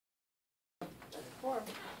quorum.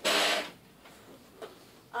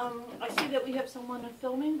 I see that we have someone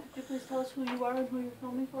filming. Could you please tell us who you are and who you're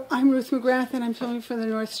filming for? I'm Ruth McGrath, and I'm filming for the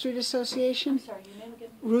North Street Association. I'm sorry, your name again?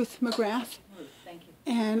 Ruth McGrath. Ruth, thank you.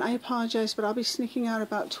 And I apologize, but I'll be sneaking out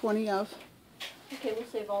about 20 of. Okay, we'll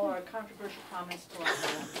save all our controversial comments till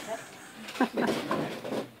after that,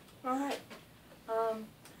 okay? All right.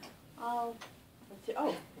 Let's see.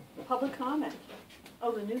 Oh, public comment.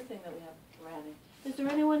 Oh, the new thing that we have for adding. Is there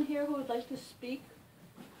anyone here who would like to speak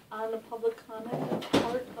on the public comment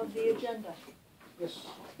part of the agenda? Yes.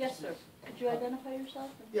 Yes, sir. Could you identify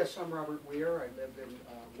yourself? Yes, I'm Robert Weir. I live in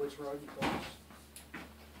Woods Road in Queens.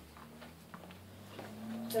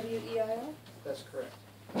 W-E-I-R? That's correct.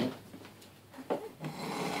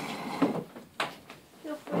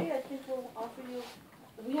 Feel free. I think we'll offer you.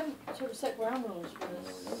 We haven't sort of set ground rules for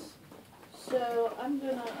this, so I'm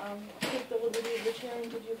gonna take the liberty of the chair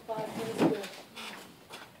and give you 5 minutes to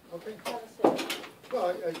Okay. have a say.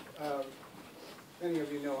 Well, many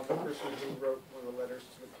of you know I'm the person who wrote one of the letters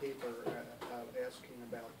to the paper asking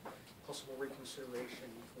about possible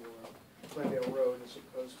reconsideration for Glendale Road as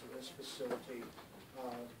opposed to this facility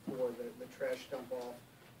for the trash dump off.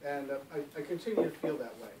 And I continue to feel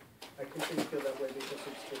that way. I continue to feel that way because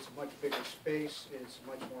it's a much bigger space, it's a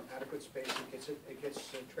much more adequate space, it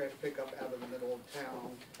gets trash pickup out of the middle of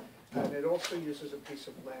town, and it also uses a piece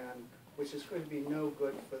of land which is going to be no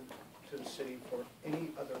good to the city for any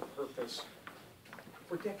other purpose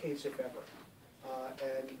for decades, if ever.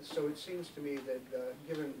 And so it seems to me that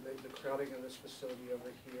given the crowding of this facility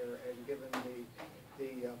over here, and given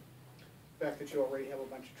the fact that you already have a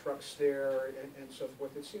bunch of trucks there and so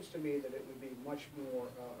forth, it seems to me that it would be much more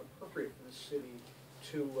appropriate for the city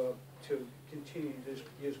to continue to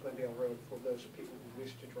use Glendale Road for those people who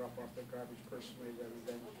wish to drop off their garbage personally rather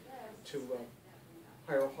than to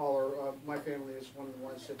hire a hauler. My family is one of the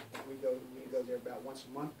ones that we go there about once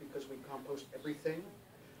a month because we compost everything,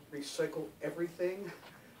 recycle everything,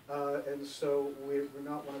 and so we're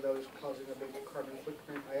not one of those causing a big carbon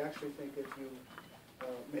footprint. I actually think if you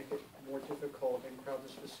make it more difficult and crowd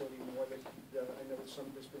this facility more, that I know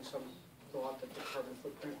there's been some thought that the carbon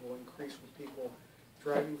footprint will increase with people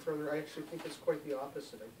driving further. I actually think it's quite the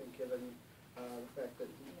opposite. I think given the fact that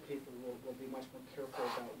people will be much more careful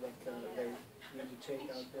about what they need to take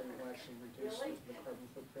out there, and it will actually reduce the carbon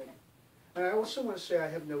footprint. And I also want to say I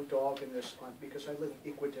have no dog in this hunt because I live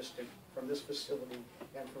equidistant from this facility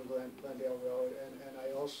and from Glendale Road, and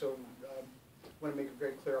I also want to make it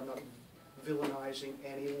very clear I'm not villainizing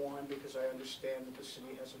anyone because I understand that the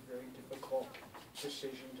city has a very difficult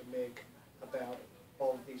decision to make about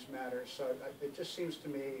all of these matters. So it just seems to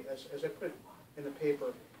me, as I put it in the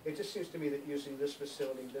paper, it just seems to me that using this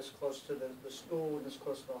facility this close to the school and this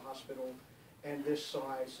close to the hospital and this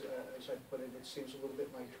size, as I put it, it seems a little bit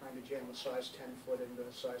like trying to jam a size 10 foot into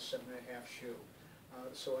a size 7.5 shoe.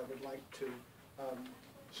 So I would like to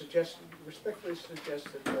respectfully suggest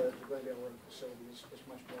that the Glendale Road facility is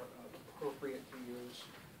much more appropriate to use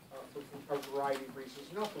for a variety of reasons,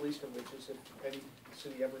 not the least of which is if any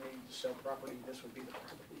city ever needed to sell property, this would be the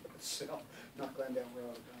property it would sell, not Glendale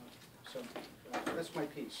Road. So that's my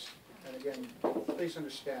piece. And again, please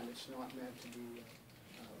understand it's not meant to be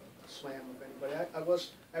a slam of anybody. I will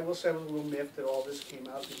say I was a little miffed that all this came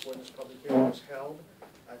out before this public hearing was held.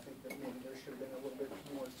 I think that maybe there should have been a little bit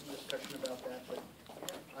more discussion about that, but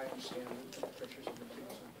I understand the pressures of the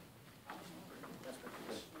business. That's my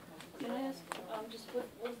piece. Can I ask, just what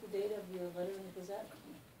was the date of your letter in the Gazette?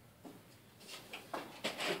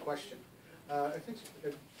 Good question. I think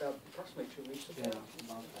it's about approximately 2 weeks ago. Yeah,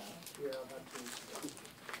 about that. Yeah, about 2 weeks ago.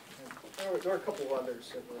 And there were a couple of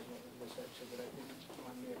others that was actually, but I think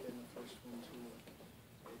one may have been the first one too.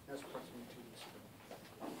 That's approximately 2 weeks ago.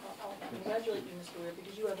 I'll congratulate you, Mr. Weir,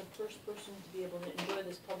 because you are the first person to be able to enjoy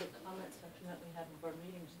this public comment section that we have in our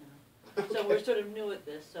meetings now. So we're sort of new at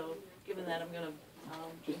this, so given that, I'm going to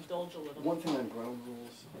indulge a little. One thing on ground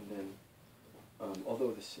rules, and then,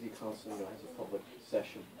 although the city council has a public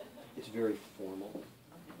session, it's very formal,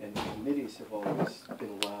 and the committees have always been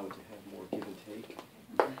allowed to have more give and take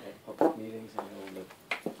at public meetings. I know in the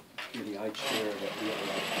committee I chair that we are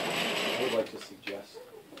allowed to. I would like to suggest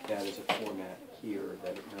that as a format here,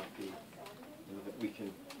 that it not be, that we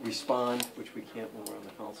can respond, which we can't when we're on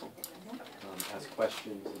the council, ask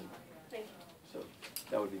questions, and so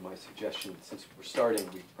that would be my suggestion. Since we're starting,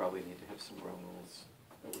 we probably need to have some ground rules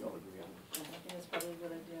that we all agree on. Yeah, I think that's probably a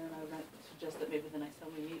good idea, and I would suggest that maybe the next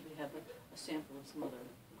time we meet, we have a sample of some other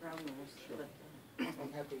ground rules. Sure. But,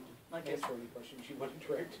 I'm happy to answer any questions you want to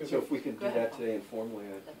direct to me. So if we can do that today informally,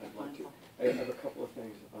 I'd like to. I have a couple of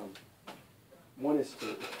things. One is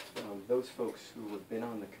for those folks who have been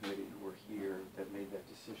on the committee who were here that may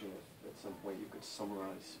decision if at some point you could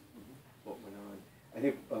summarize what went on. I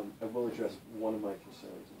think I will address one of my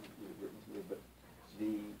concerns, and you've written to me, but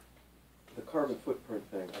the carbon footprint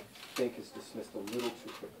thing, I think, is dismissed a little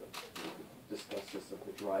too quickly. We could discuss this of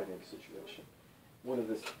the driving situation. One of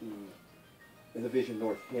in the Vision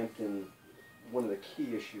Northampton, one of the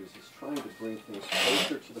key issues is trying to bring things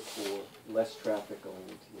closer to the core, less traffic going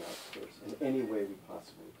into the outskirts, in any way we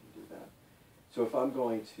possibly can do that. So if I'm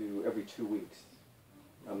going to, every 2 weeks,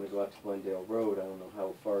 I'm going to go out to Glendale Road, I don't know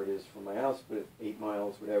how far it is from my house, but 8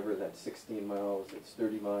 miles, whatever, that's 16 miles, it's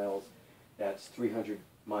 30 miles, that's 300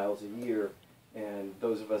 miles a year, and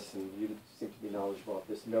those of us, and you seem to be knowledgeable of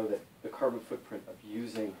this, know that the carbon footprint of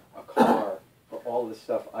using a car for all the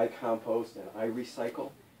stuff I compost and I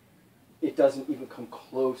recycle, it doesn't even come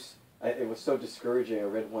close. It was so discouraging. I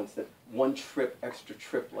read once that one extra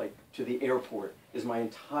trip, like to the airport, is my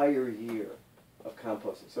entire year of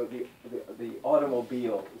composting. So the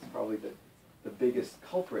automobile is probably the biggest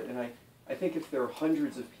culprit. And I think if there are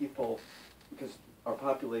hundreds of people, because our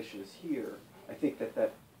population is here, I think that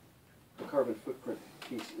the carbon footprint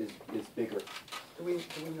piece is bigger. Do we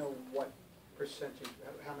know what percentage,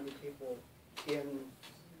 how many people in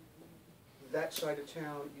that side of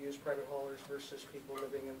town use private haulers versus people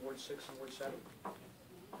living in Ward 6 and Ward 7?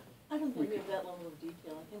 I don't think we have that level of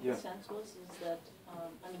detail. I think Yeah. the sense was is that,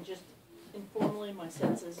 I mean, just informally, my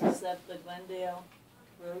sense is that the Glendale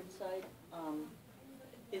roadside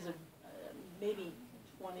is maybe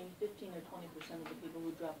 15 or 20% of the people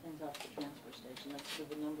who drop things off at the transfer station. That's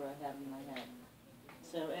sort of the number I have in my head.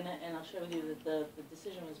 So, and I'll share with you that the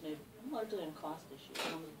decision was made largely on cost issue.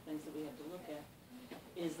 One of the things that we have to look at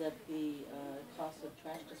is that the cost of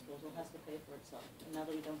trash disposal has to pay for itself. And now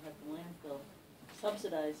that we don't have the landfill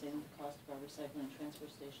subsidizing the cost of our recycling and transfer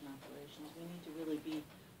station operations, we need to really be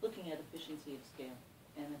looking at efficiency of scale.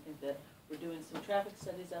 And I think that we're doing some traffic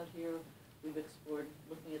studies out here. We've explored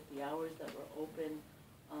looking at the hours that we're open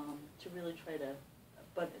to really try to,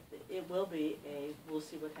 but it will be we'll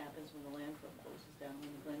see what happens when the landfill closes down,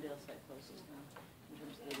 when the Glendale site closes down, in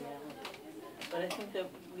terms of the reality. But I think that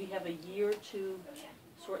we have a year to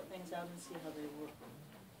sort things out and see how they work.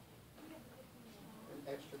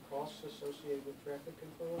 Extra costs associated with traffic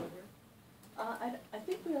control over here? I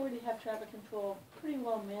think we already have traffic control pretty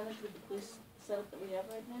well managed with the police setup that we have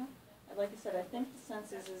right now. Like I said, I think the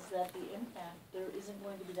sense is that the impact, there isn't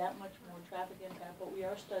going to be that much more traffic impact, but we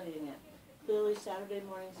are studying it. Clearly, Saturday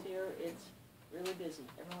mornings here, it's really busy.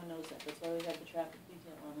 Everyone knows that. That's why we have the traffic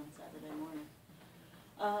detail on Saturday morning.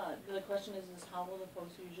 The question is how will the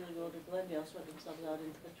folks who usually go to Glendale sort themselves out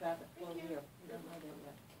into the traffic flow here? We don't know that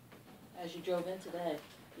yet. As you drove in today,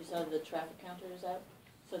 you saw the traffic counter is out,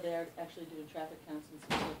 so they are actually doing traffic counts and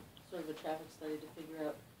some sort of a traffic study to figure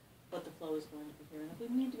out what the flow is going to be here. And if we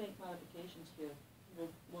need to make modifications here,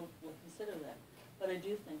 we'll consider that. But I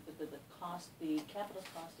do think that the cost, the capital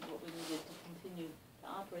cost of what we needed to continue to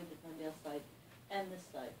operate the Glendale site and this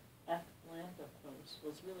site after the landfill closed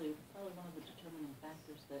was really probably one of the determining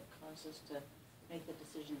factors that caused us to make the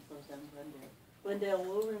decision to close down Glendale. Glendale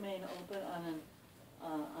will remain open on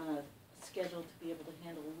a schedule to be able to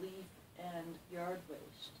handle leaf and yard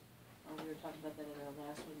waste. We were talking about that at our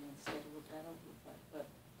last meeting and schedule what that'll look like. But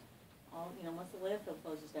once the landfill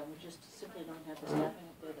closes down, we just simply don't have the staffing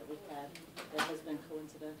up there that we've had that has been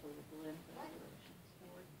coincidental with the landfill operations.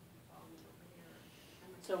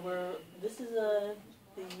 So this is the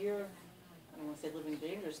year, I don't want to say living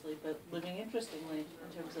dangerously, but living interestingly in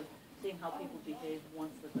terms of seeing how people behave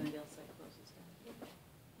once the Glendale site closes down.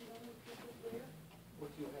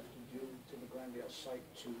 What do you have to do to the Glendale site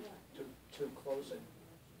to close it?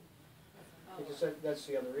 Because that's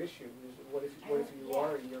the other issue. Is what if you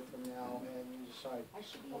are a year from now and you decide,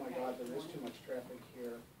 oh my God, there is too much traffic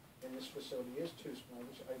here, and this facility is too small,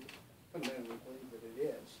 which I fundamentally believe that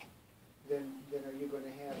it is. Then are you going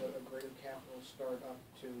to have a greater capital start up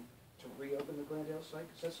to reopen the Glendale site?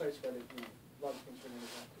 Because that site's got a lot of things that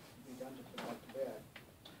have to be done to put that to bed.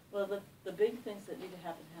 Well, the big things that need to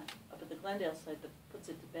happen up at the Glendale site that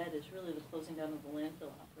puts it to bed is really the closing down of the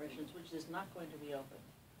landfill operations, which is not going to be open.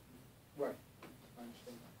 Right, I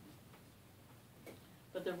understand that.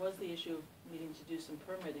 But there was the issue of needing to do some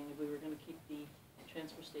permitting if we were going to keep the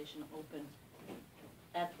transfer station open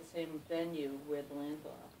at the same venue where the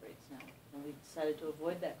landfill operates now. And we decided to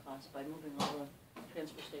avoid that cost by moving all the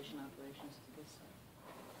transfer station operations to this site.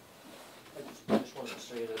 I just wanted to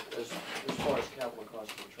say that as far as capital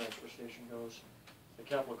cost for the transfer station goes, the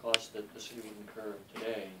capital cost that the city would incur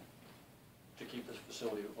today to keep this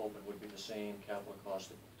facility open would be the same capital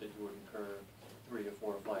cost that you would incur 3 or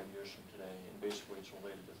 4 or 5 years from today. And basically it's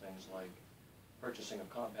related to things like purchasing of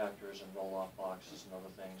compactors and roll-off boxes and other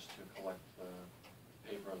things to collect the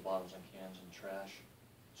paper, bottles and cans and trash.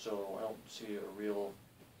 So I don't see a real,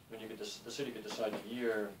 I mean, the city could decide a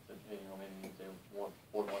year that, maybe they board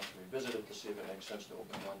wants to revisit it to see if it makes sense to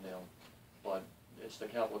open Glendale. But it's the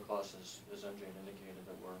capital costs, as MJ indicated,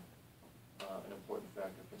 that were an important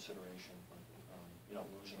factor of consideration, but you're not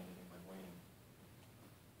losing anything by waiting.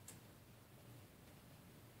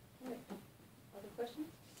 All right. Other questions?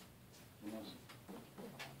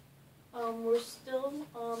 We're still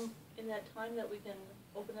in that time that we can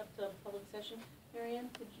open up the public session. Marianne,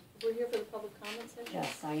 we're here for the public comment session?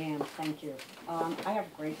 Yes, I am, thank you. I have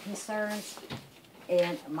great concerns,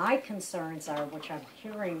 and my concerns are, which I'm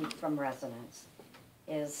hearing from residents,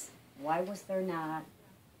 is why was there not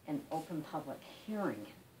an open public hearing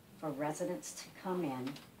for residents to come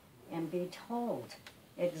in and be told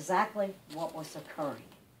exactly what was occurring?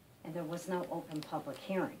 And there was no open public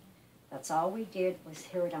hearing. That's all we did was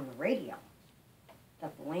hear it on the radio,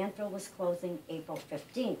 that the landfill was closing April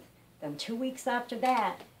 15th. Then 2 weeks after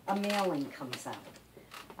that, a mailing comes out.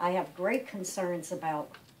 I have great concerns about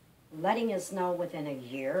letting us know within a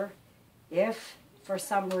year if, for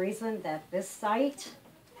some reason, that this site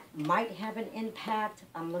might have an impact.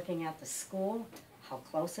 I'm looking at the school, how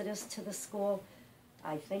close it is to the school.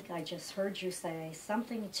 I think I just heard you say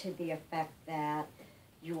something to the effect that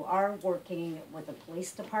you are working with the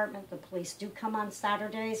police department. The police do come on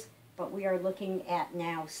Saturdays, but we are looking at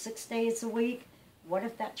now 6 days a week. What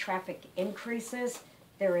if that traffic increases?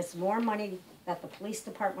 There is more money that the police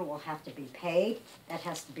department will have to be paid, that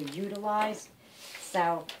has to be utilized.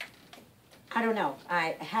 So, I don't know,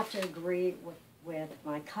 I have to agree with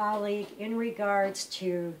my colleague in regards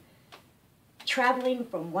to traveling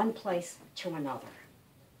from one place to another.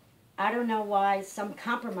 I don't know why some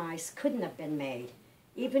compromise couldn't have been made.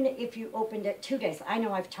 Even if you opened it 2 days. I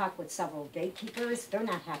know I've talked with several gatekeepers, they're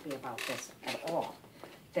not happy about this at all.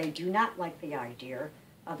 They do not like the idea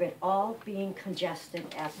of it all being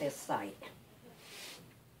congested at this site.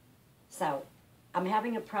 So, I'm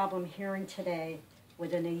having a problem hearing today,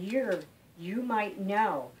 within a year, you might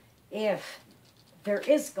know if there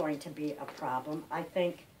is going to be a problem. I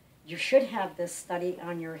think you should have this study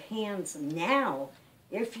on your hands now.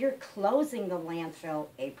 If you're closing the landfill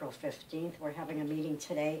April 15th, we're having a meeting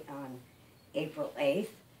today on April 8th,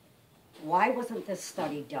 why wasn't this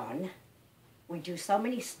study done? We do so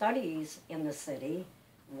many studies in the city.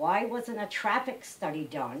 Why wasn't a traffic study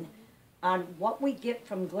done on what we get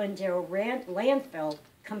from Glendale landfill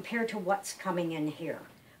compared to what's coming in here?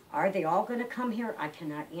 Are they all going to come here? I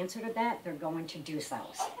cannot answer to that. They're going to do so.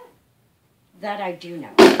 That I do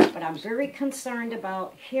know. But I'm very concerned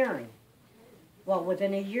about hearing, well,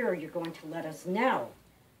 within a year you're going to let us know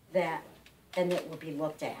that, and it will be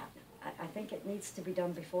looked at. I think it needs to be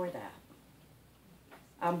done before that.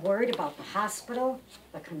 I'm worried about the hospital,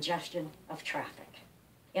 the congestion of traffic,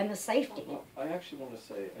 and the safety. Well, I actually want to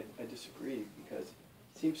say I disagree, because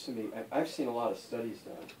it seems to me, I've seen a lot of studies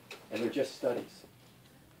done, and they're just studies.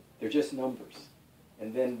 They're just numbers.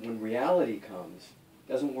 And then when reality comes,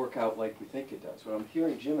 it doesn't work out like we think it does. What I'm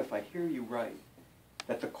hearing, Jim, if I hear you right,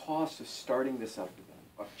 that the cost of starting this up again,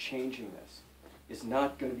 of changing this, is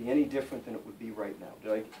not going to be any different than it would be right now.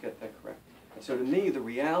 Did I get that correct? And so to me, the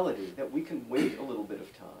reality that we can wait a little bit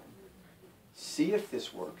of time, see if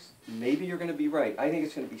this works. Maybe you're going to be right. I think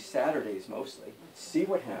it's going to be Saturdays mostly. See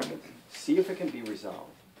what happens. See if it can be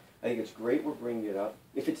resolved. I think it's great we're bringing it up.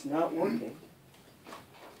 If it's not working,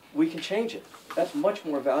 we can change it. That's much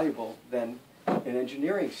more valuable than an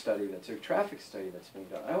engineering study, that's a traffic study that's being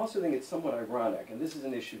done. I also think it's somewhat ironic, and this is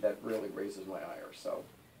an issue that really raises my ire, so,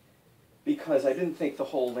 because I didn't think the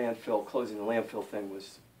whole landfill, closing the landfill thing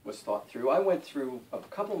was thought through. I went through a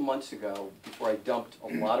couple months ago, before I dumped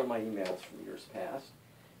a lot of my emails from years past,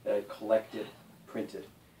 that I collected, printed,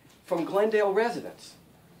 from Glendale residents.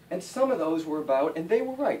 And some of those were about, and they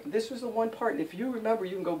were right, this was the one part, and if you remember,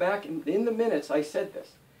 you can go back, in the minutes I said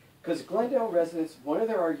this, because Glendale residents, one of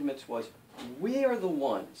their arguments was, we are the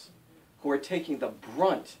ones who are taking the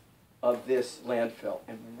brunt of this landfill,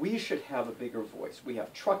 and we should have a bigger voice. We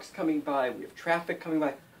have trucks coming by, we have traffic coming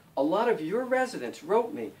by. A lot of your residents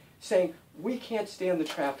wrote me saying, we can't stand the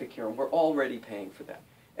traffic here, and we're already paying for that.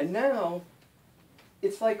 And now,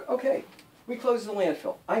 it's like, okay, we closed the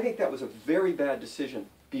landfill. I think that was a very bad decision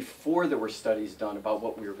before there were studies done about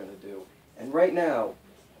what we were going to do. And right now,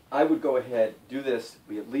 I would go ahead, do this,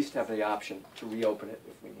 we at least have the option to reopen it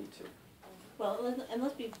if we need to. Well, and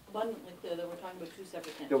let's be abundantly clear that we're talking about two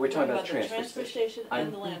separate things. No, we're talking about the transfer station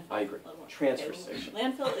and the landfill. I agree. Transfer station.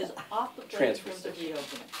 Landfill is off the plate in terms of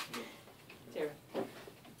reopening. Sarah.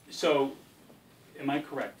 So, am I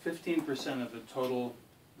correct? 15% of the total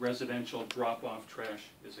residential drop-off trash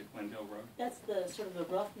is at Glendale Road? That's the sort of the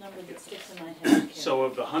rough number that sticks in my head. Ken. So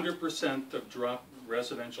of the 100% of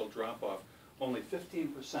residential drop-off, only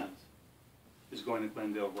 15% is going to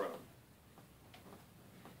Glendale Road.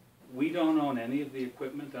 We don't own any of the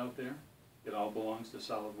equipment out there. It all belongs to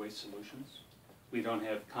Solid Waste Solutions. We don't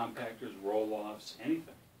have compactors, roll-offs,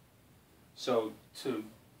 anything. So to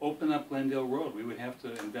open up Glendale Road, we would have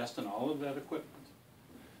to invest in all of that equipment.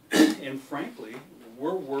 And frankly,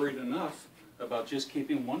 we're worried enough about just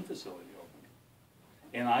keeping one facility open.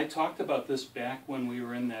 And I talked about this back when we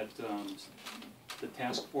were in that the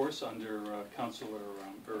task force under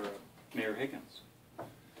Mayor Higgins.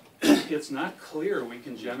 It's not clear we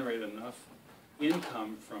can generate enough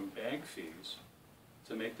income from bag fees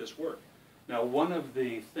to make this work. Now, one of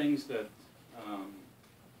the things that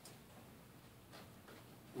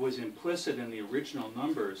was implicit in the original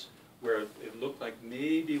numbers, where it looked like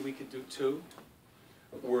maybe we could do 2,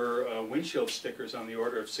 were windshield stickers on the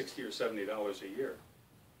order of $60 or $70 a year.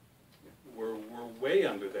 We're way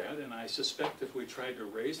under that, and I suspect if we tried to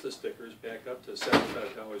raise the stickers back up to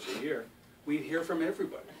 $75 a year, we'd hear from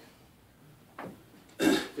everybody.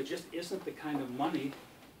 There just isn't the kind of money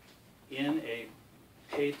in a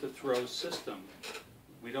pay-to-throw system,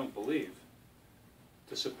 we don't believe,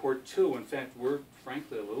 to support 2. In fact, we're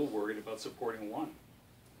frankly a little worried about supporting 1.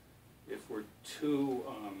 If we're too,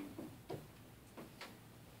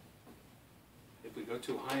 if we go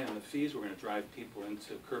too high on the fees, we're going to drive people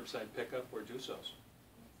into curbside pickup or do-sos.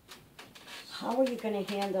 How are you going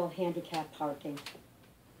to handle handicap parking?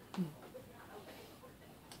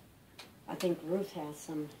 I think Ruth has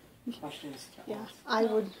some questions to Yeah, ask. I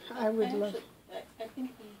would love. I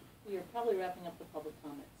think we are probably wrapping up the public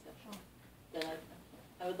comment section. Then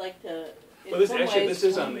I would like to. Well, this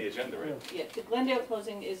is on the agenda, right? Yeah, the Glendale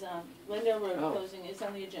closing is on, Glendale Road Oh. closing is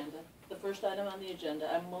on the agenda. The first item on the agenda.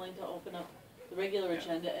 I'm willing to open up the regular Yeah.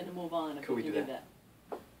 agenda and to move on if Could we we can do do that.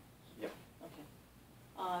 Yep.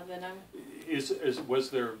 Okay. Then I'm, Was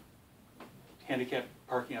there handicap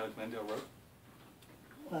parking out at Glendale Road?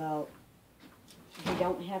 Well, we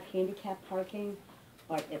don't have handicap parking,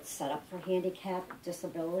 but it's set up for handicap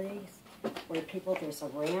disabilities, where people, there's a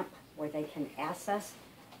ramp where they can access,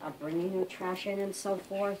 bringing their trash in and so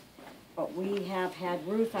forth. But we have had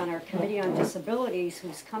Ruth on our Committee on Disabilities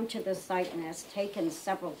who's come to the site and has taken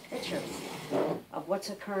several pictures of what's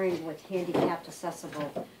occurring with handicapped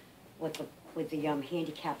accessible with the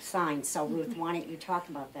handicap sign. So Ruth, why don't you talk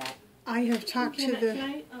about that? I have talked to the.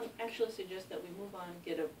 Can I actually suggest that we move on,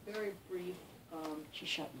 get a very brief She's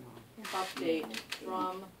shutting off. update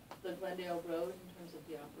from the Glendale Road in terms of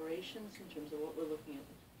the operations, in terms of what we're looking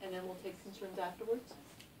at, and then we'll take concerns afterwards?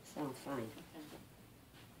 Sounds fine.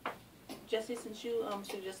 Okay. Jesse, since you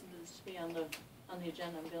suggested this to be on the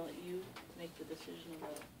agenda, I'm going to let you make the decision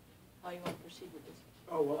about how you want to proceed with this.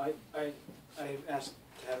 Oh, well, I asked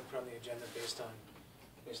to have it put on the agenda based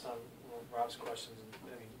on Rob's questions, and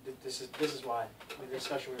I mean, this is why. The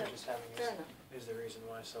discussion we were just having Fair enough. is the reason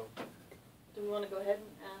why, so. Do we want to go ahead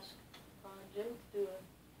and ask Jim to do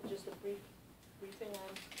just a briefing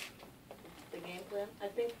on the game plan? I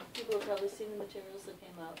think people have probably seen the materials that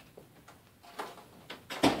came out.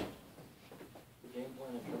 The game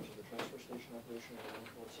plan in terms of the transfer station operation and the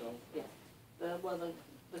landfill itself? Yes.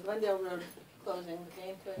 The Glendale Road closing, the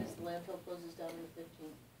game plan is the landfill closes down on the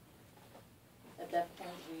 15th. At that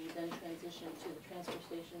point, we then transition to the transfer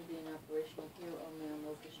station being operational here only on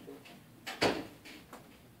Locust Street.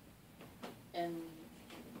 And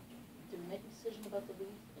did we make a decision about the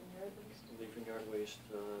leaf and yard waste? The leaf and yard waste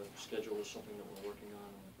schedule is something that we're working on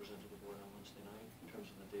and we'll present to the board on Wednesday night in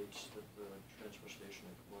terms of the dates that the transfer station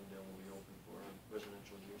at Glendale will be open for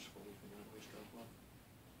residential use for leaf and yard waste drop-off.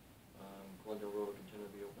 Glendale Road will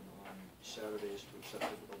continue to be open on Saturdays to accept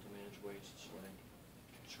difficult to manage wastes like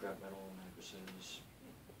scrap metal, mattresses,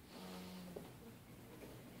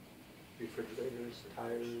 refrigerators,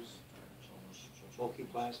 tires, bulky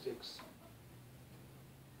plastics.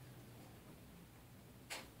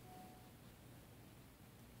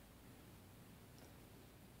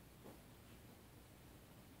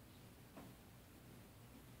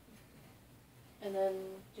 And then,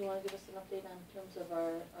 do you want to give us an update on terms of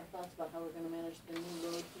our thoughts about how we're going to manage the new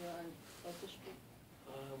road here on Locust Street?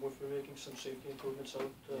 we're making some safety improvements out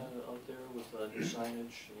there with new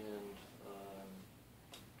signage, and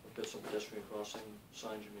we've got some pedestrian crossing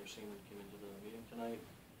signs you may have seen when you came into the meeting tonight.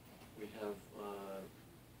 We have,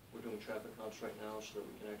 we're doing traffic counts right now so that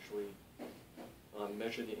we can actually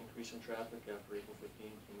measure the increase in traffic after April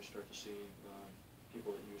 15th, when we start to see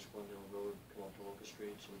people that use Glendale Road come out to Locust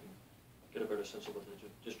Street, so we can get a better sense of what the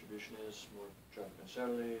distribution is, more traffic on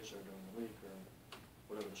Saturdays or during the week or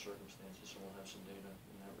whatever the circumstances, so we'll have some data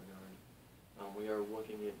in that regard. We are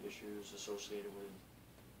looking at issues associated with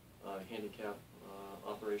handicap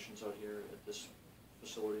operations out here at this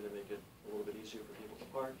facility to make it a little bit easier for people to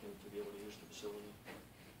park and to be able to use the facility.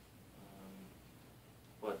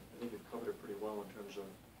 But I think we've covered it pretty well in terms of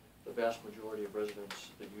the vast majority of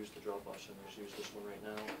residents that use the drop-off centers use this one right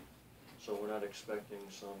now. So we're not expecting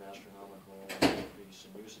some astronomical increase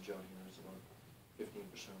in usage out here. It's about 15%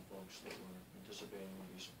 of folks that we're anticipating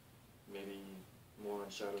will be maybe more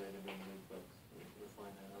on Saturday than during the week, but we'll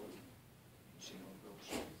find that out and see how it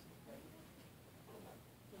goes.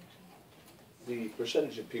 The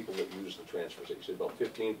percentage of people that use the transfer station, you said about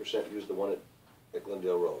 15% use the one at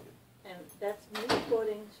Glendale Road. And that's me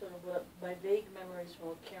quoting sort of what my vague memories from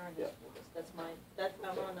what Karen has told us. That's my,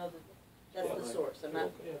 I wanna know that, that's the source, I'm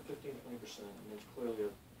not. Yeah, 15–20%, and it's clearly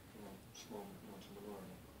a, small, it's a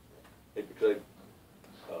minority. Hey, because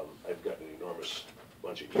I've gotten an enormous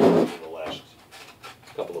bunch of emails in the last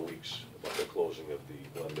couple of weeks about the closing of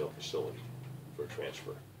the Glendale facility for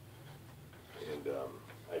transfer. And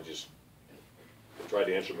I just try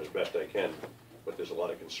to answer them as best I can, but there's a lot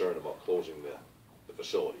of concern about closing the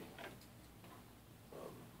facility.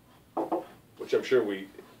 Which I'm sure we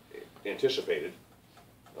anticipated,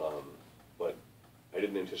 but I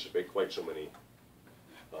didn't anticipate quite so many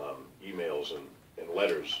emails and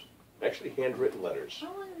letters, actually handwritten letters.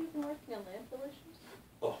 How long have you been working on land relations?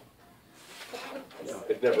 Oh,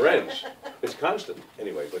 it never ends. It's constant,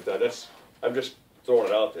 anyway, but I'm just throwing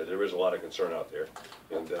it out there. There is a lot of concern out there,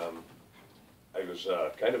 and I was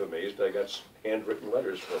kind of amazed I got handwritten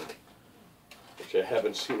letters from, which I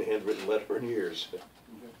haven't seen a handwritten letter in years.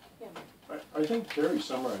 Yeah. I think Terry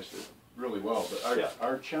summarized it really well, but Yeah.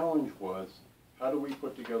 our challenge was, how do we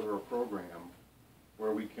put together a program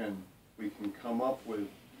where we can come up with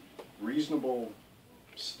reasonable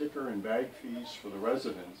sticker and bag fees for the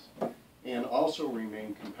residents and also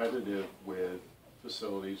remain competitive with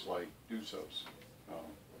facilities like Dusos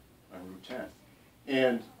on Route 10.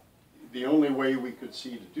 And the only way we could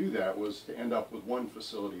see to do that was to end up with one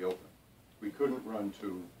facility open. We couldn't run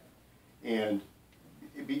two. And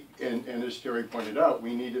as Terry pointed out,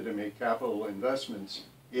 we needed to make capital investments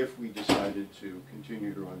if we decided to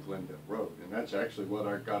continue to run Glendale Road. And that's actually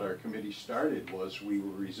what got our committee started, was we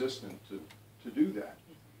were resistant to do that.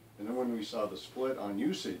 And then when we saw the split on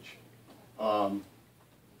usage,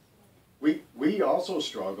 we also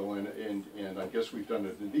struggle, and I guess we've done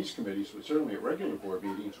it in these committees, but certainly at regular board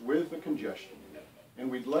meetings, with the congestion. And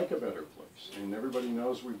we'd like a better place. And everybody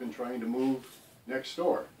knows we've been trying to move next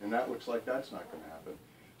door, and that looks like that's not going to happen.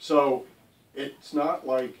 So it's not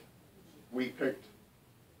like we picked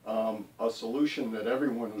a solution that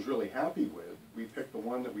everyone was really happy with. We picked the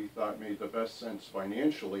one that we thought made the best sense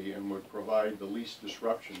financially and would provide the least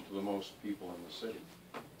disruption to the most people in the city.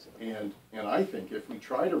 And I think if we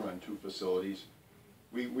try to run two facilities,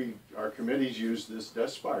 our committees use this death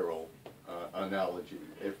spiral analogy.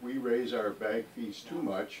 If we raise our bag fees too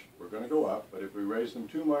much, we're going to go up, but if we raise them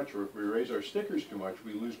too much, or if we raise our stickers too much,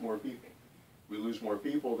 we lose more people. We lose more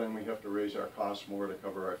people, then we have to raise our costs more to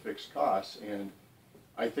cover our fixed costs, and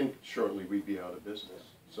I think shortly we'd be out of business.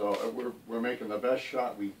 So we're making the best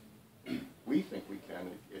shot we think we can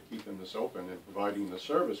at keeping this open and providing the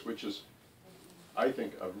service, which is, I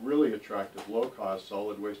think, a really attractive, low-cost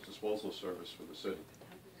solid waste disposal service for the city.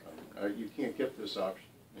 You can't get this option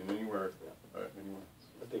in anywhere.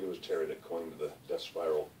 I think it was Terry that coined the death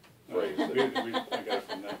spiral phrase. I got it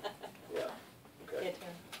from that. Yeah, okay. Yeah, Terry.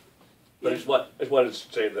 But I just wanted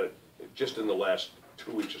to say that just in the last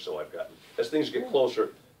 2 weeks or so I've gotten, as things get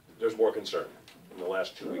closer, there's more concern. In the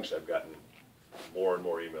last 2 weeks I've gotten more and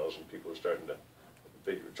more emails, and people are starting to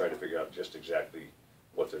try to figure out just exactly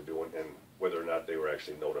what they're doing and whether or not they were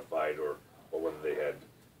actually notified or whether they had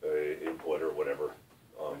input or whatever.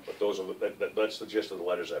 But that's the gist of the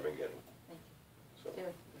letters I've been getting. So.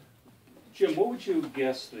 Terry. Jim, what would you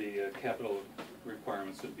guess the capital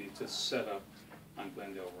requirements would be to set up on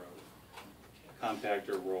Glendale Road?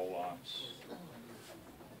 Compactor, roll-offs,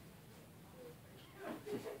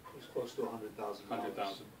 It's close to $100,000.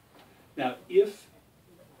 100,000. Now, if,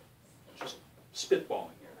 just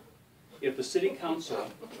spitballing here, if the city council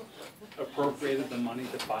appropriated the money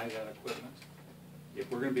to buy that equipment, if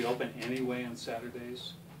we're gonna be open anyway on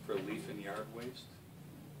Saturdays for leaf and yard waste,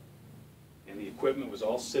 and the equipment was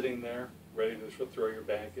all sitting there, ready to throw your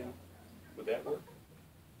bag in, would that work?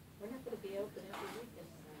 We're not gonna be open every weekend.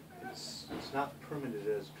 It's not permitted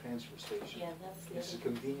as a transfer station. Yeah, that's the It's a other.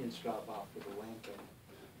 convenience drop-off for the landfill,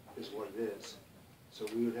 is what it is. So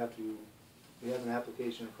we would have to we have an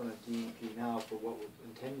application in front of DEP now for what we're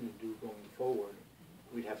intending to do going forward.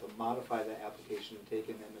 We'd have to modify that application and take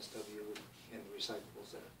in MSW and the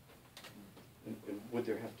recyclables there. And would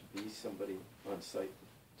there have to be somebody on site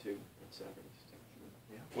too on Saturdays?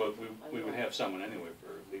 Well, we would have someone anyway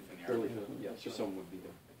for leaf and yard. Early, yeah, so someone would be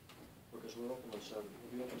there. Because we're open on Saturday,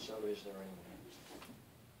 we'll be open Saturdays there anyway.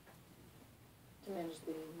 To manage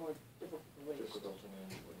the more difficult waste. Difficult to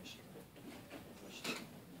manage waste.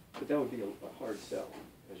 But that would be a hard sell,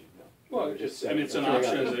 as you know. Well, it's an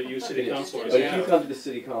option that you city councilors But if you have. come to the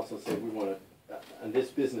city council and say, we want to, on this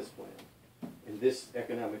business plan, in this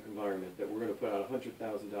economic environment, that we're going to put out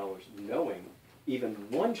 $100,000, knowing even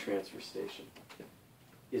one transfer station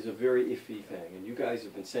is a very iffy thing, and you guys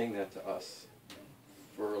have been saying that to us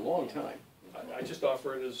for a long time. I just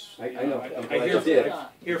offer it as, I you know, know, I'm I glad hear, you did. I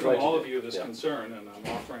hear I'm from glad all you of did. you this Yeah. concern, and I'm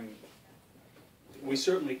offering, we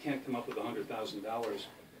certainly can't come up with $100,000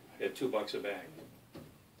 at $2 a bag.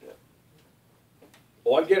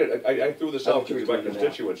 Oh, I get it. I threw this I out think because you my were doing that.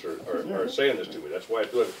 constituents are saying this to me. That's why I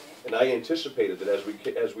threw it. And I anticipated that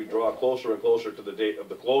as we draw closer and closer to the date of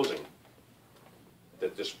the closing,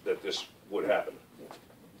 that this would happen.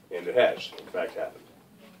 And it has, in fact, happened.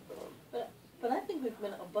 But I think we've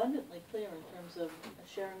been abundantly clear in terms of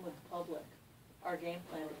sharing with the public our game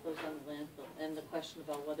plan to close down the landfill, and the question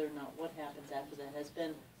about whether or not what happens after that has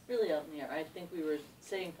been really up in the air. I think we were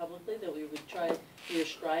saying publicly that we were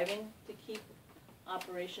striving to keep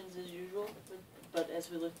operations as usual, but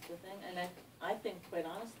as we look at the thing, and I think, quite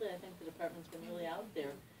honestly, I think the department's been really out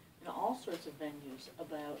there in all sorts of venues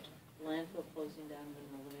about landfill closing down in the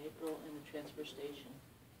middle of April and the transfer station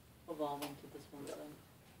evolving to this one thing.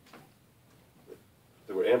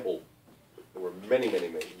 There were many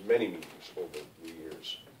meetings over the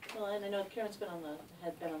years. Well, and I know Karen's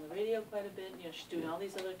had been on the radio quite a bit. You know, she's doing all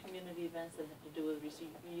these other community events that have to do with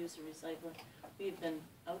reuse and recycling. We've been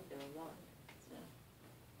out there a lot.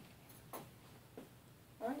 So.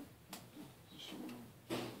 All right.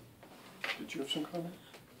 Did you have some comment?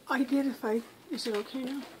 I did is it okay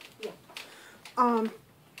now? Yeah. Um, Do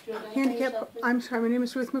you want to identify handicap, yourself, please? I'm sorry, my name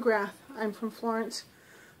is Ruth McGrath. I'm from Florence.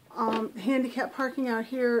 Handicap parking out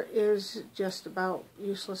here is just about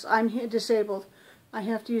useless. I'm disabled. I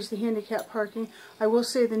have to use the handicap parking. I will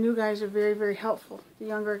say the new guys are very, very helpful, the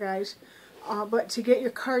younger guys. But to get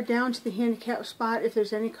your car down to the handicap spot, if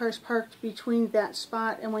there's any cars parked between that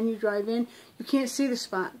spot and when you drive in, you can't see the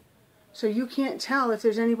spot. So you can't tell if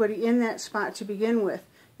there's anybody in that spot to begin with.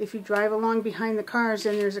 If you drive along behind the cars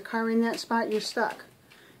and there's a car in that spot, you're stuck.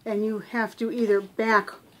 And you have to either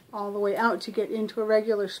back all the way out to get into a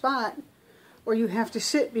regular spot, or you have to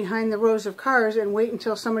sit behind the rows of cars and wait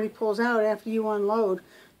until somebody pulls out after you unload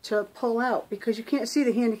to pull out, because you can't see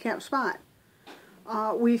the handicap spot.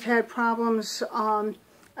 We've had problems. I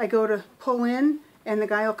go to pull in, and the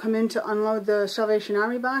guy will come in to unload the Salvation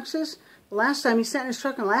Army boxes. The last time he sat in his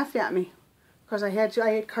truck and laughed at me because I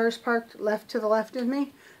had cars parked to the left of me.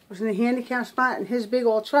 I was in the handicap spot, and his big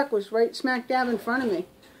old truck was right smack dab in front of me.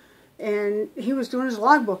 And he was doing his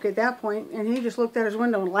logbook at that point, and he just looked out his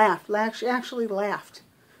window and laughed. Actually laughed,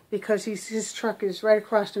 because his truck is right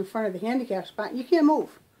across in front of the handicap spot. And you can't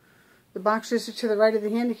move. The boxes are to the right of the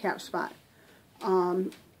handicap spot.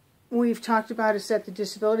 We've talked about it at the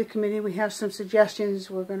Disability Committee. We have some suggestions.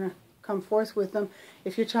 We're going to come forth with them.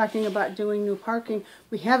 If you're talking about doing new parking,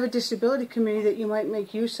 we have a Disability Committee that you might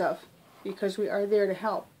make use of, because we are there to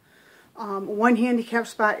help. One handicap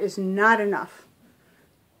spot is not enough.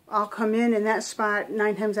 I'll come in, and that spot,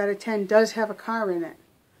 9 times out of 10, does have a car in it.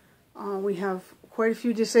 We have quite a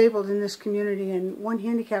few disabled in this community, and one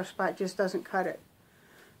handicap spot just doesn't cut it.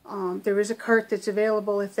 There is a cart that's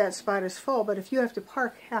available if that spot is full, but if you have to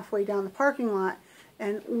park halfway down the parking lot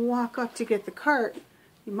and walk up to get the cart,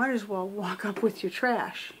 you might as well walk up with your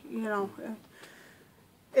trash. You know,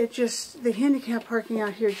 the handicap parking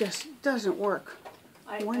out here just doesn't work.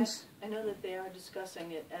 I know that they are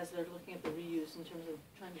discussing it as they're looking at the reuse in terms of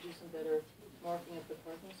trying to do some better marking of the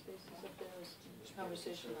parking spaces up there. There's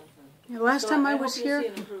conversation on that. Yeah, the last time I was hope here, you'll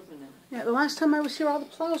see an improvement in it. yeah, the last time I was here, all the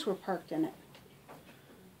plows were parked in it.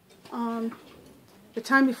 The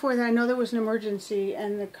time before that, I know there was an emergency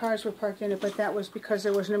and the cars were parked in it, but that was because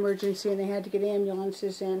there was an emergency and they had to get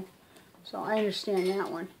ambulances in. So I understand that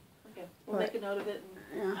one. Okay, we'll make a note of it.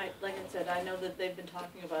 And Yeah. like I said, I know that they've been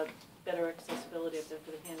talking about better accessibility up there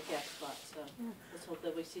for the handicap spots. So let's hope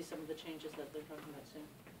that we see some of the changes that they're talking about soon.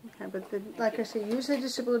 Okay, but like I say, use the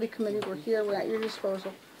Disability Committee. We're here. We're at your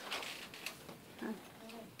disposal. Okay.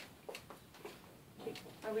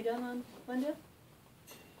 Are we done on Glendale?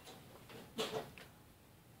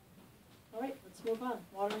 All right, let's move on.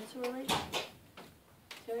 Water and sewer rates.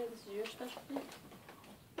 Terry, this is your specialty?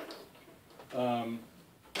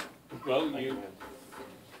 Well,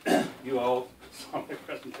 you all saw my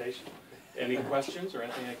presentation. Any questions or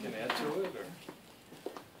anything I can add to it, or?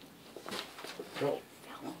 No.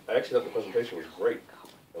 I actually thought the presentation was great.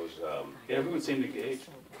 It was, Everyone seemed engaged.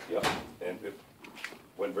 yeah, and it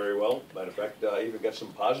went very well. Matter of fact, I even got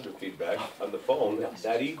some positive feedback on the phone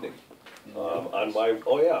that evening. On my,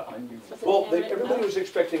 oh yeah. Well, everybody was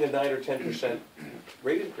expecting a 9 or 10%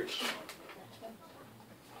 rate increase.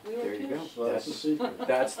 We were There you too. go. So that's the secret.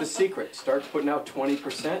 That's the secret. Start putting out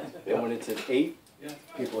 20%, Yeah. and when it's at 8, Yeah.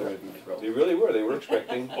 people are gonna be thrilled. They really were. They were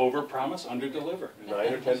expecting Over-promise, under-deliver.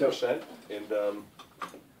 9 or 10%, and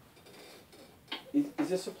Is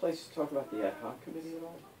this a place to talk about the ad hoc committee at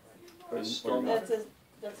all? Or Stormwater. not? That's a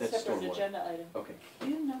That's separate stormwater. agenda item. Okay, Do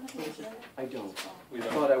you know what the agenda? I don't. We I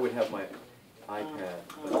don't. thought I would have my iPad,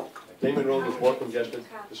 but Damon Road was more congested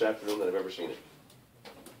this afternoon than I've ever seen it.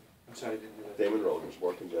 I'm sorry, I didn't hear that. Damon Road was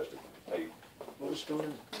more congested. what was going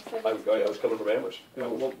on? I was coming from Amherst.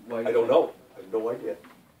 Why I don't know. I have no idea.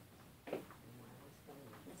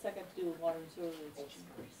 It's like I have to do with water and sewer rates.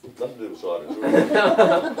 Nothing to do with Slaughter. It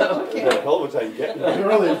was a hell of a time getting there.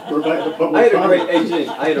 Really, we're back to public I had a great, comment. hey, Gene,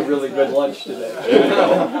 I had a really good lunch today. There you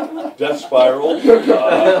go. Death spiral.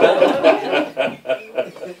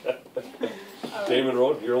 Damon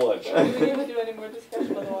Road, your lunch. Do we need to do any more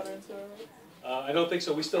discussion on the water and sewer rates? I don't think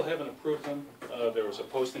so. We still haven't approved them. There was a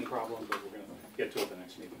posting problem, but we're gonna get to it the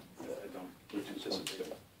next meeting. I don't anticipate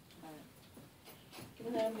it.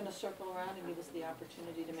 Given that, I'm gonna circle around and give us the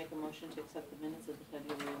opportunity to make a motion to accept the minutes of the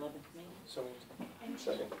February 11th meeting. So,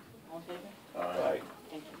 Second. All in favor? Aye.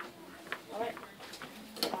 Thank you. All right.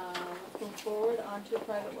 Let's move forward on to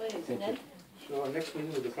private ways. Thank Ned? So our next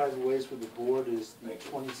meeting with the private ways with the board is the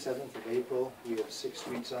 27th of April. We have 6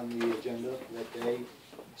 streets on the agenda for that day.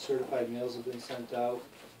 Certified mails have been sent out.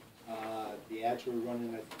 The ads were run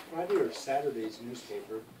in Friday or Saturday's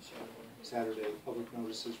newspaper. Saturday, public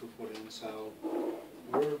notices were put in, so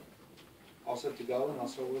we're all set to go, and I'll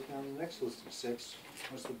start working on the next list of 6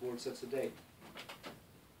 once the board sets a date.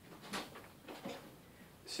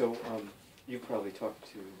 So, you probably talked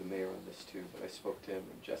to the mayor on this too, but I spoke to him,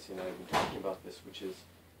 and Jesse and I have been talking about this, which is,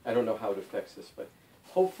 I don't know how it affects this, but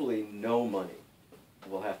hopefully no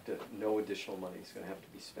additional money is gonna have to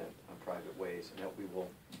be spent on private ways, and that we will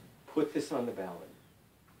put this on the ballot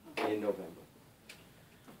in November.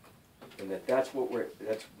 And that's what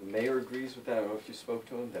the mayor agrees with that. I don't know if you spoke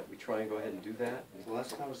to him, that we try and go ahead and do that. The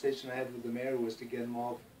last conversation I had with the mayor was to get them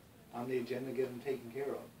all on the agenda, get them taken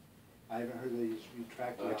care of. I haven't heard that he's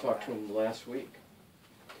retracted. I on talked to that. him last week.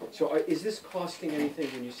 So is this costing anything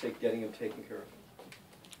when you say getting them taken care of?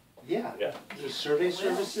 Yeah. Yeah. There's survey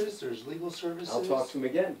services, there's legal services. I'll talk to him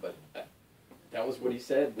again, but that was what he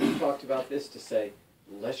said. We talked about this to say,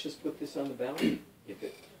 let's just put this on the ballot.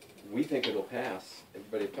 We think it'll pass,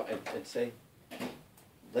 everybody, and say,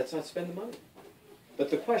 let's not spend the money. But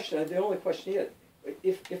the only question is,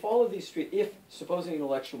 if all of these streets, if supposing an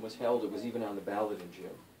election was held, it was even on the ballot in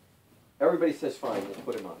June, everybody says, fine, we'll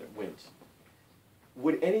put him on, it wins.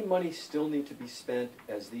 Would any money still need to be spent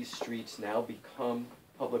as these streets now become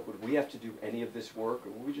public? Would we have to do any of this work?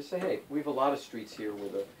 Or would we just say, hey, we have a lot of streets here where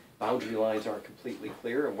the boundary lines aren't completely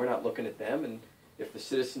clear and we're not looking at them, and if the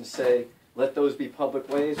citizens say, let those be public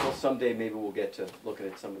ways, well, someday maybe we'll get to looking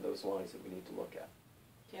at some of those lines that we need to look at.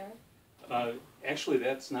 Jared? Actually,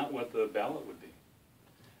 that's not what the ballot would be.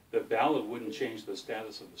 The ballot wouldn't change the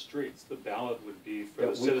status of the streets. The ballot would be for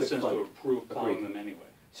That the we could citizens to fund. approve plowing Agreed. them anyway.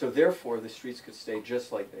 So therefore, the streets could stay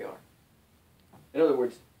just like they are. In other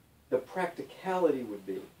words, the practicality would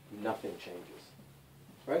be nothing changes,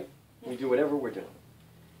 right? We do whatever we're doing.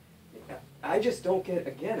 I just don't get,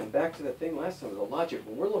 again, I'm back to the thing last time, the logic.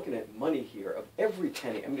 When we're looking at money here of every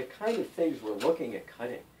penny, I mean, the kind of things we're looking at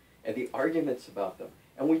cutting and the arguments about them,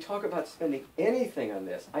 and we talk about spending anything on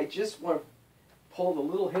this, I just want to pull the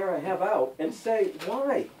little hair I have out and say,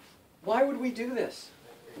 why? Why would we do this?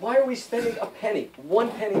 Why are we spending a penny,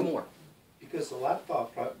 1 penny more? Because the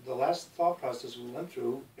last thought process we went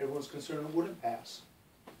through, everyone's concerned it wouldn't pass.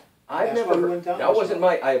 I've That's never why we heard, went down that this wasn't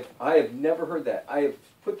road. I have never heard that. I have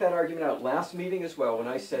put that argument out last meeting as well when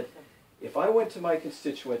I said, if I went to my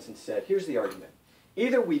constituents and said, here's the argument.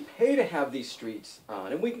 Either we pay to have these streets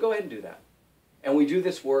on, and we can go ahead and do that, and we do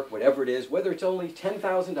this work, whatever it is, whether it's only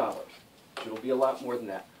 $10,000, it'll be a lot more than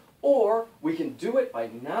that, or we can do it by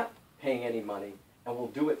not paying any money, and we'll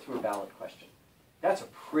do it through a ballot question. That's a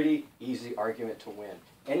pretty easy argument to win.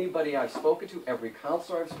 Anybody I've spoken to, every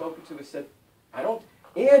counselor I've spoken to has said, I don't,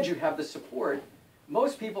 and you have the support.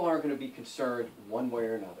 Most people aren't going to be concerned one way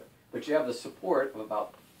or another, but you have the support of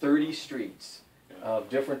about 30 streets of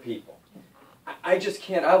different people. I just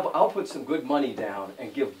can't, I'll put some good money down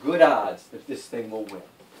and give good odds that this thing will win.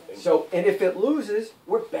 So, and if it loses,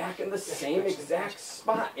 we're back in the same exact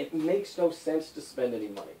spot. It makes no sense to spend any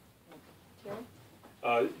money.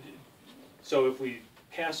 Terry? So if we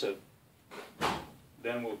pass it,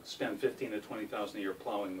 then we'll spend 15 to 20,000 a year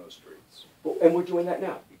plowing those streets. Well, and we're doing that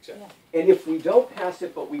now. Exactly. And if we don't pass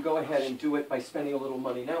it, but we go ahead and do it by spending a little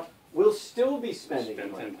money now, we'll still be spending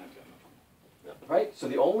Spend 10 money. times that much. Right? So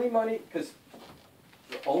the only money, because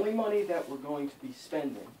the only money that we're going to be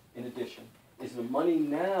spending, in addition, is the money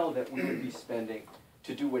now that we would be spending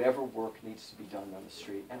to do whatever work needs to be done on the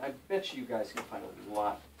street. And I bet you guys can find a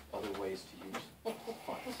lot other ways to use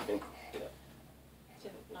funds.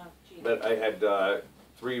 Gene. But I had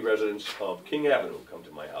 3 residents of King Avenue come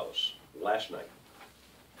to my house last night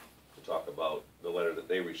to talk about the letter that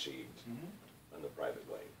they received on the private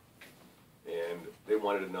way. And they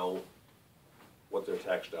wanted to know what their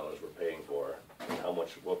tax dollars were paying for and how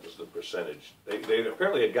much, what was the percentage. They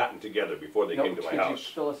apparently had gotten together before they came to my Could you house.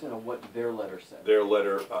 fill us in on what their letter said? Their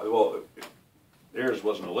letter, theirs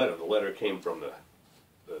wasn't a letter. The letter came from the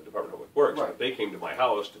Department of Public Works. Right. But they came to my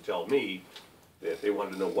house to tell me that they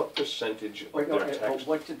wanted to know what percentage of Right, no, their but tax.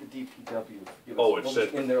 what did the DPW give us? Oh, it What was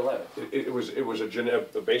said- in their letter? It was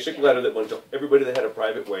a basic letter that went to everybody that had a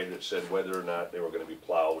private way that said whether or not they were gonna be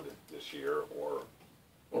plowed this year or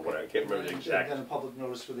what, I can't remember the exact. And then a public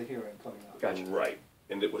notice for the hearing coming up. Gotcha. Right,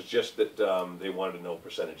 and it was just that, they wanted to know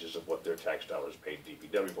percentages of what their tax dollars paid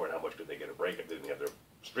DPW for and how much could they get a break if they didn't have their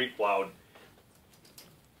street plowed.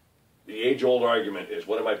 The age-old argument is,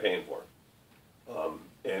 what am I paying for?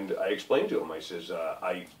 And I explained to him, I says,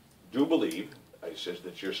 I do believe, I says,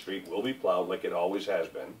 that your street will be plowed like it always has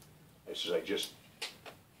been. I says,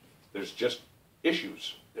 there's just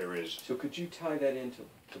issues. There is. So could you tie that into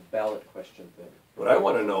the ballot question thing? What I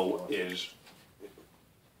want to know is,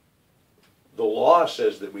 the law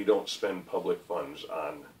says that we don't spend public funds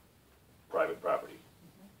on private property.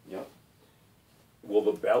 Yep. Will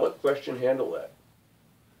the ballot question handle that?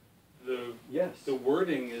 Yes. The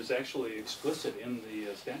wording is actually explicit in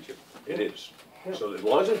the statute. It is. Yeah. So as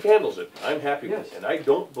long as it handles it, I'm happy with Yes. it. And I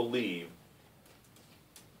don't believe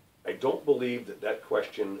that that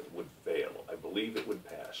question would fail. I believe it would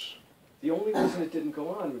pass. The only reason it didn't go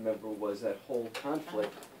on, remember, was that whole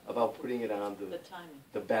conflict about putting it on The timing.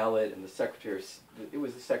 the ballot, and the Secretary, it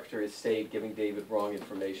was the Secretary of State giving David wrong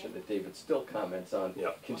information that David still comments on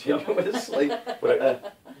Yeah. continuously. But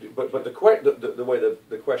the way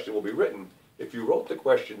the question will be written, if you wrote the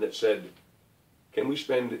question that said, can we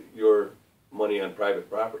spend your money on private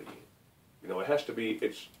property? You know, it has to be,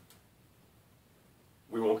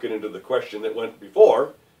 we won't get into the question that went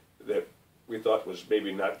before, that we thought was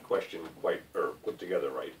maybe not questioned quite, or put together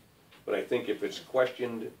right. But I think if it's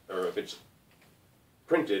questioned, or if it's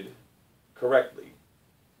printed correctly,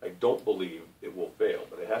 I don't believe it will fail.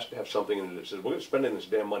 But it has to have something in it that says, we're spending this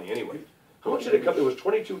damn money anyway. How much did it come? It was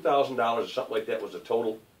 $22,000 or something like that was the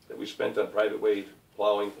total that we spent on private way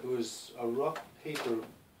plowing. It was a rough paper,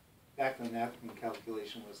 back when the napkin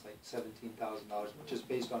calculation was like $17,000, which is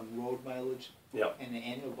based on road mileage Yeah. and an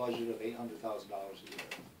annual budget of $800,000 a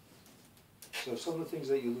year. So some of the things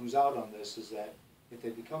that you lose out on this is that if they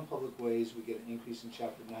become public ways, we get an increase in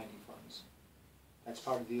Chapter 90 funds. That's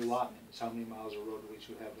part of the allotment, is how many miles of roadways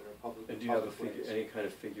you have that are public And do you have a public figure, ways. any kind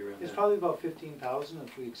of figure in It's that? probably about 15,000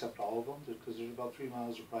 if we accept all of them, because there's about 3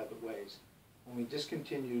 miles of private ways. When we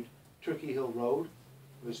discontinued Turkey Hill Road,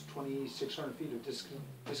 it was 2,600 feet of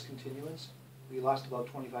discontinuance. We lost about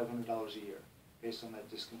 $2,500 a year based on that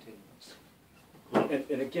discontinuance.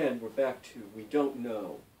 And again, we're back to, we don't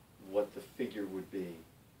know what the figure would be.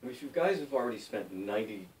 I mean, if you guys have already spent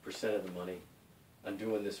 90% of the money on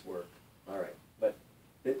doing this work, all right, but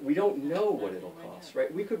we don't know what it'll cost,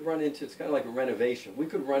 right? We could run into, it's kind of like a renovation, we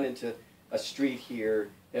could run into a street here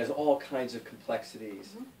that has all kinds of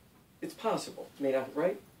complexities. It's possible, I mean,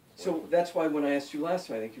 right? So that's why when I asked you last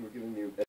time, I think you were giving me